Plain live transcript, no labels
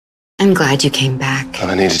I'm glad you came back. And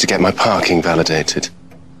I needed to get my parking validated.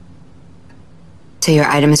 So your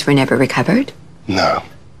items were never recovered? No.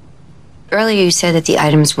 Earlier you said that the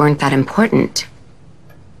items weren't that important.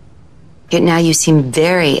 Yet now you seem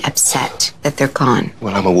very upset that they're gone.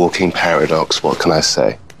 Well, I'm a walking paradox. What can I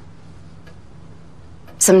say?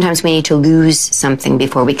 Sometimes we need to lose something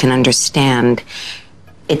before we can understand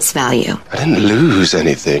its value. I didn't lose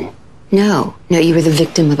anything. No, you were the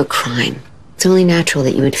victim of a crime. It's only natural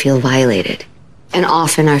that you would feel violated. And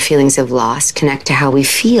often our feelings of loss connect to how we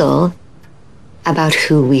feel about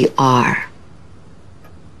who we are.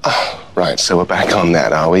 Oh, right, so we're back on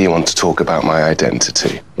that, are we? You want to talk about my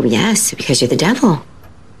identity? Yes, because you're the devil.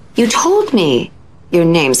 You told me your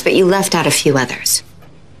names, but you left out a few others.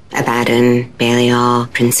 Abaddon, Belial,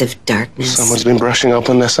 Prince of Darkness. Someone's been brushing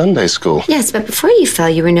up on their Sunday school. Yes, but before you fell,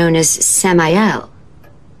 you were known as Samael,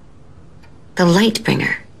 the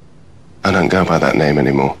Lightbringer. I don't go by that name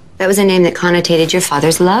anymore. That was a name that connotated your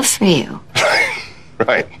father's love for you.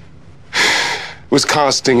 Right. Was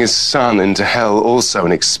casting his son into hell also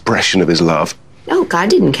an expression of his love? No,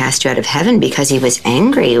 God didn't cast you out of heaven because he was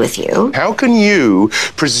angry with you. How can you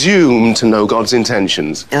presume to know God's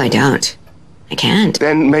intentions? No, I don't. I can't.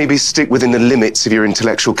 Then maybe stick within the limits of your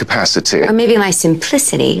intellectual capacity. Or maybe my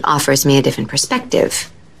simplicity offers me a different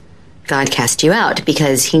perspective. God cast you out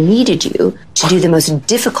because he needed you to do the most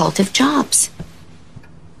difficult of jobs.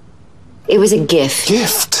 It was a gift.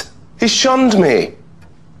 Gift? He shunned me.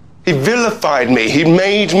 He vilified me. He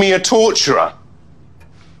made me a torturer.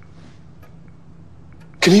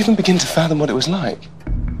 Can you even begin to fathom what it was like?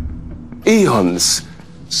 Eons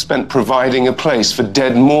spent providing a place for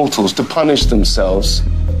dead mortals to punish themselves.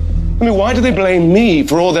 I mean, why do they blame me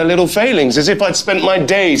for all their little failings, as if I'd spent my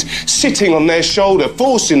days sitting on their shoulder,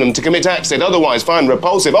 forcing them to commit acts they'd otherwise find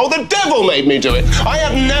repulsive? Oh, the devil made me do it. I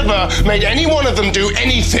have never made any one of them do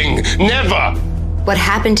anything. Never. What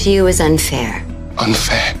happened to you is unfair.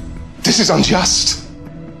 Unfair? This is unjust.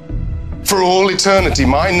 For all eternity,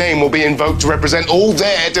 my name will be invoked to represent all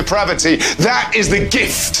their depravity. That is the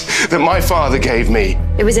gift that my father gave me.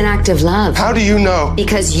 It was an act of love. How do you know?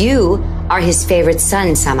 Because you are his favorite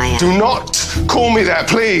son, Samael. Do not call me that,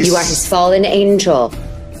 please. You are his fallen angel.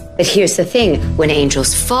 But here's the thing. When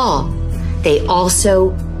angels fall, they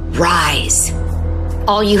also rise.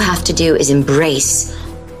 All you have to do is embrace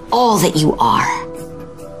all that you are.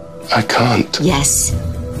 I can't. Yes,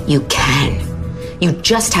 you can. You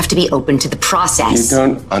just have to be open to the process. You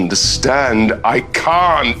don't understand. I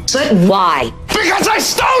can't. But why? Because I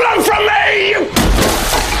stole them from me!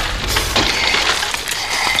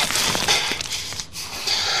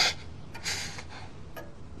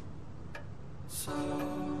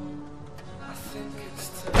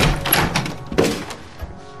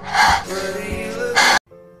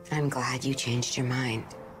 I'm glad you changed your mind.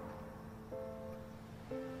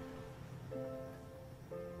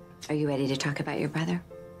 Are you ready to talk about your brother?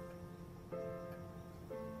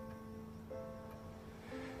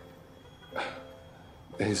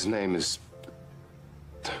 His name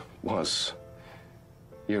was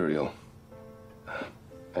Uriel.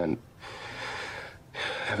 And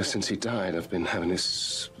ever since he died, I've been having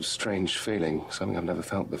this strange feeling, something I've never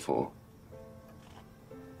felt before.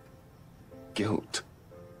 Guilt.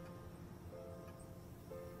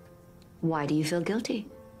 Why do you feel guilty?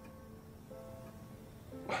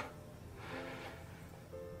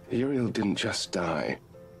 Uriel didn't just die.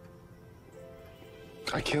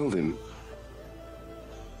 I killed him.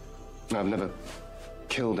 I've never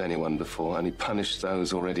killed anyone before, only punished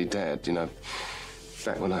those already dead, you know,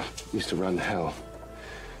 back when I used to run hell.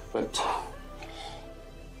 But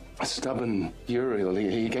stubborn Uriel,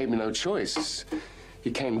 he gave me no choice. He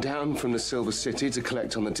came down from the Silver City to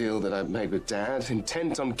collect on the deal that I'd made with Dad,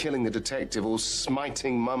 intent on killing the detective or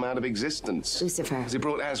smiting Mum out of existence. Lucifer. He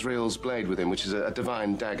brought Azrael's blade with him, which is a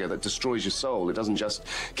divine dagger that destroys your soul. It doesn't just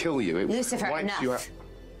kill you, it Lucifer, wipes enough. you out.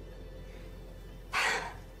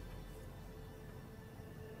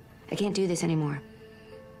 I can't do this anymore.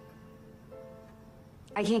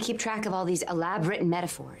 I can't keep track of all these elaborate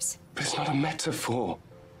metaphors. But it's not a metaphor,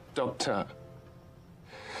 Doctor.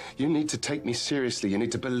 You need to take me seriously. You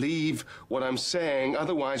need to believe what I'm saying.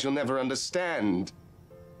 Otherwise, you'll never understand.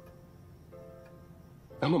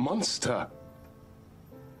 I'm a monster.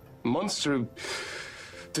 A monster who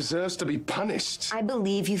deserves to be punished. I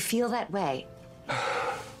believe you feel that way.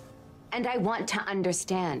 And I want to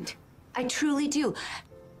understand. I truly do.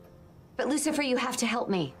 But Lucifer, you have to help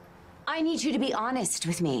me. I need you to be honest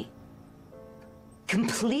with me.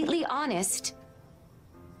 Completely honest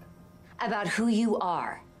about who you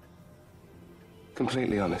are.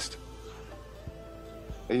 Completely honest.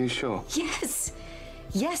 Are you sure? Yes.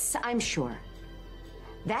 Yes, I'm sure.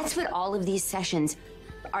 That's what all of these sessions,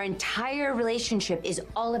 our entire relationship is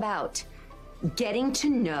all about. Getting to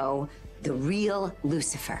know the real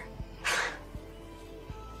Lucifer.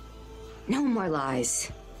 No more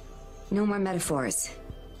lies. No more metaphors.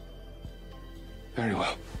 Very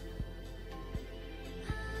well.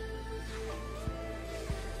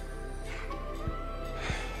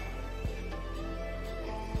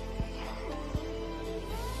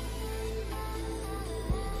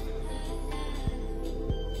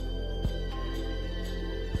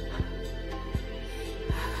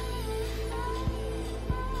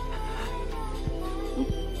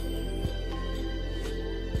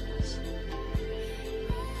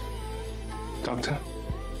 Doctor?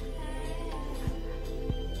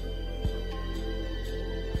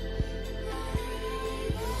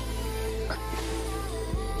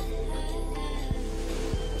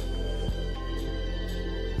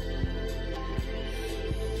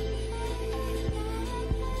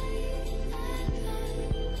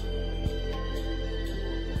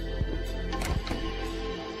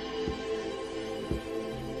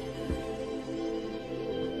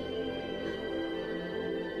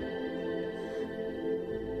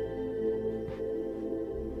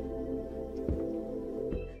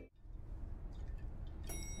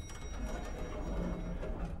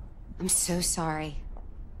 I'm so sorry.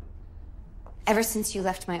 Ever since you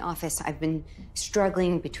left my office, I've been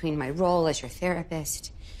struggling between my role as your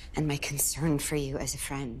therapist and my concern for you as a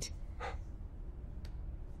friend.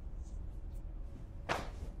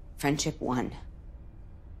 Friendship won.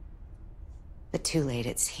 But too late,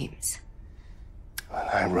 it seems. Well,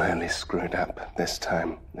 I really screwed up this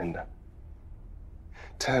time, Linda.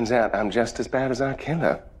 Turns out I'm just as bad as our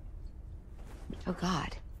killer. Oh,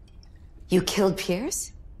 God. You killed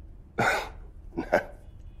Pierce?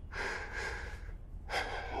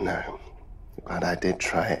 No. But I did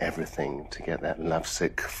try everything to get that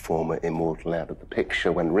lovesick former immortal out of the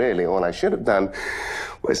picture, when really all I should have done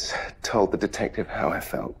was told the detective how I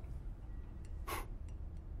felt.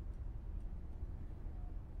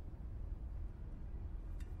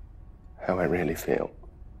 How I really feel.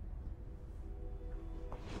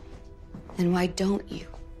 Then why don't you?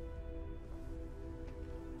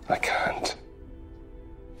 I can't.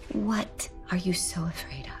 What are you so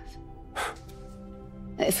afraid of?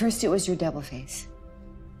 At first it was your devil face.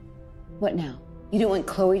 What now? You don't want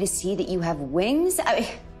Chloe to see that you have wings? I mean,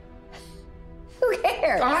 who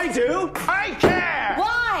cares? I do! I care!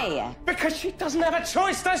 Why? Because she doesn't have a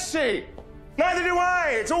choice, does she? Neither do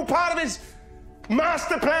I. It's all part of his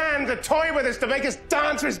master plan to toy with us, to make us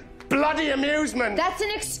dance for his bloody amusement. That's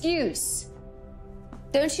an excuse.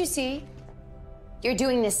 Don't you see? You're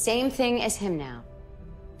doing the same thing as him now.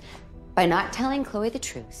 By not telling Chloe the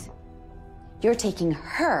truth, you're taking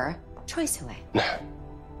her choice away.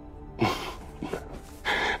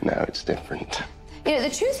 No, it's different. You know,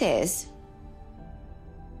 the truth is,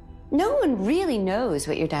 no one really knows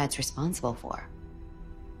what your dad's responsible for.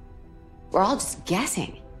 We're all just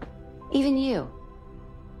guessing, even you.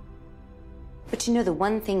 But you know the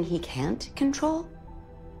one thing he can't control?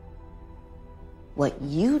 What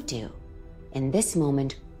you do in this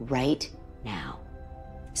moment right now.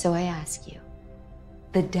 So I ask you,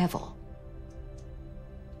 the devil,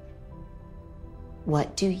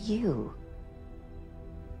 what do you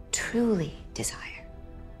truly desire?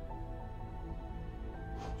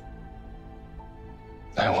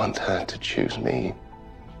 I want her to choose me.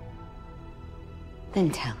 Then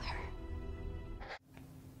tell her.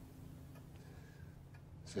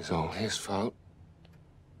 This is all his fault.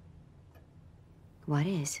 What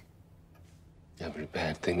is? Every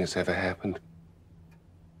bad thing that's ever happened.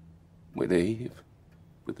 With Eve,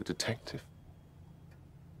 with the detective.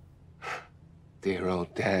 Dear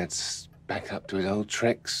old Dad's back up to his old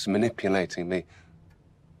tricks, manipulating me,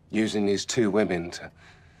 using these two women to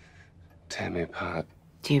tear me apart.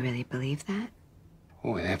 Do you really believe that?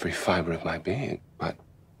 With every fiber of my being. But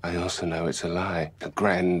I also know it's a lie, a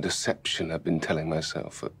grand deception I've been telling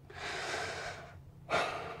myself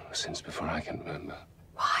since before I can remember.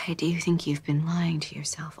 Why do you think you've been lying to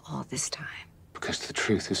yourself all this time? Because the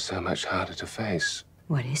truth is so much harder to face.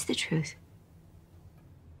 What is the truth?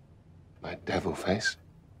 My devil face.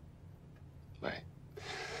 My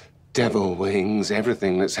devil wings,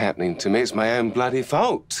 everything that's happening to me, it's my own bloody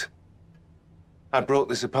fault. I brought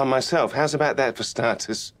this upon myself. How's about that for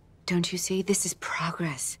starters? Don't you see? This is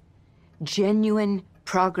progress. Genuine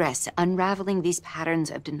progress. Unraveling these patterns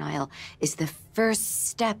of denial is the first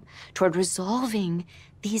step toward resolving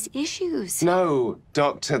these issues. No,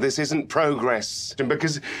 Doctor, this isn't progress.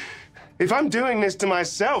 Because if I'm doing this to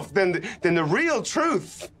myself, then the real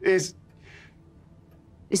truth is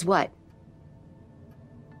Is what?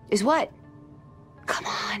 Is what? Come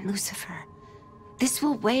on, Lucifer. This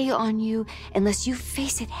will weigh on you unless you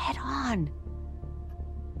face it head on.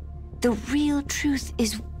 The real truth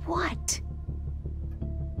is what?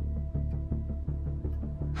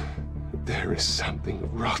 There is something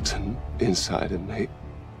rotten inside of me.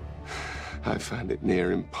 I find it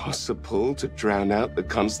near impossible to drown out the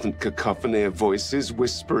constant cacophony of voices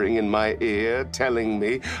whispering in my ear, telling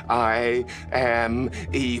me I am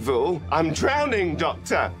evil. I'm drowning,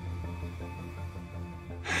 Doctor.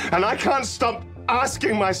 And I can't stop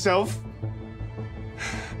asking myself,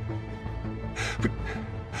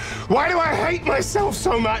 why do I hate myself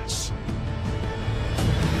so much?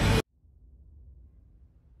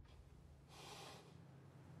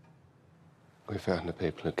 We found the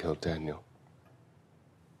people who killed Daniel.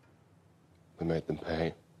 We made them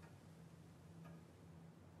pay.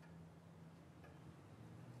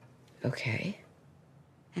 Okay.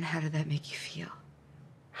 And how did that make you feel?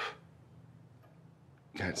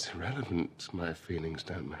 That's irrelevant. My feelings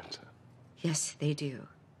don't matter. Yes, they do.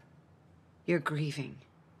 You're grieving.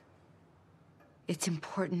 It's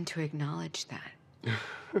important to acknowledge that.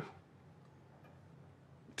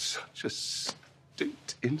 Such a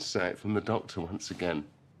astute insight from the doctor once again.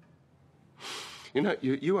 You know,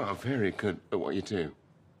 you are very good at what you do.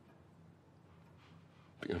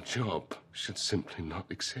 But your job should simply not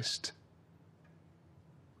exist.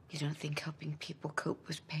 You don't think helping people cope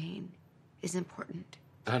with pain is important?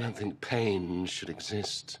 I don't think pain should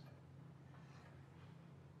exist.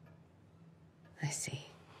 I see.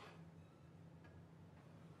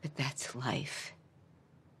 But that's life,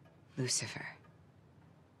 Lucifer.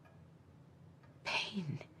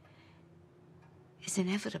 Pain is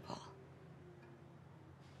inevitable.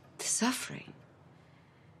 The suffering,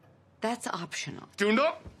 that's optional. Do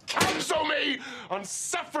not counsel me on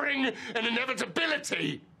suffering and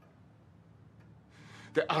inevitability.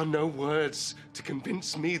 There are no words to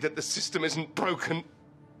convince me that the system isn't broken.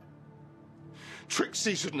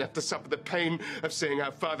 Trixie shouldn't have to suffer the pain of seeing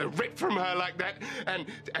her father ripped from her like that,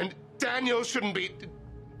 and Daniel shouldn't be...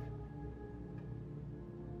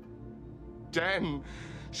 Dan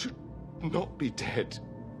should not be dead.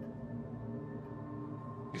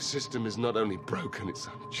 Your system is not only broken, it's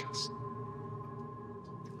unjust.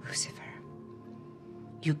 Lucifer,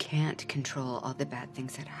 you can't control all the bad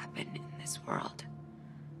things that happen in this world.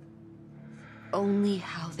 Only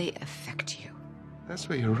how they affect you. That's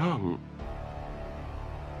where you're wrong.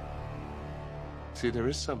 See, there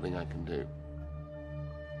is something I can do.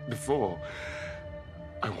 Before,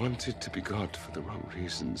 I wanted to be God for the wrong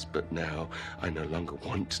reasons, but now I no longer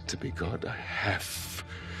want to be God. I have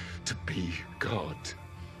to be God.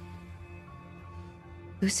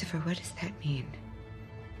 Lucifer, what does that mean?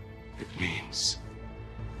 It means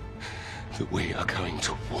that we are going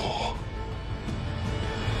to war.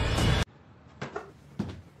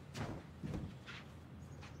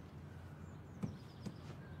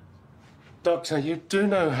 Doctor, you do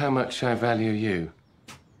know how much I value you,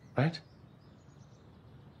 right?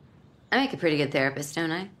 I make a pretty good therapist,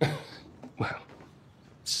 don't I? Well,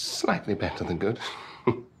 slightly better than good.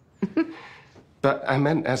 But I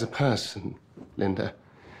meant as a person, Linda.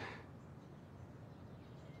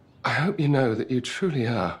 I hope you know that you truly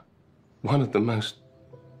are one of the most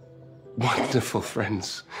wonderful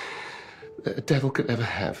friends that a devil could ever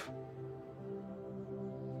have.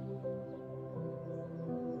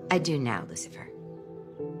 I do now, Lucifer.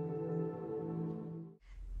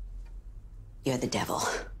 You're the devil.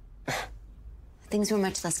 Things were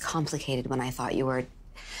much less complicated when I thought you were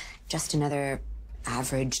just another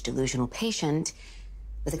average delusional patient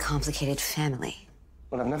with a complicated family.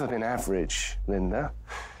 Well, I've never been average, Linda.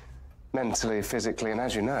 Mentally, physically, and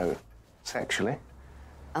as you know, sexually.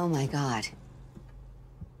 Oh my God.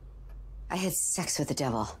 I had sex with the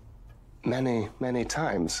devil. Many, many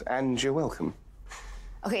times, and you're welcome.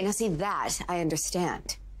 Okay, now see, that I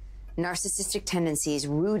understand. Narcissistic tendencies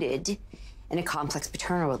rooted in a complex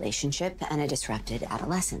paternal relationship and a disrupted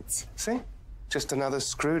adolescence. See? Just another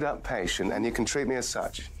screwed up patient, and you can treat me as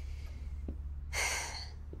such.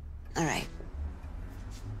 All right.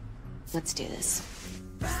 Let's do this.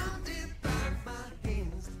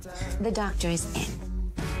 The doctor is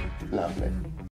in. Lovely.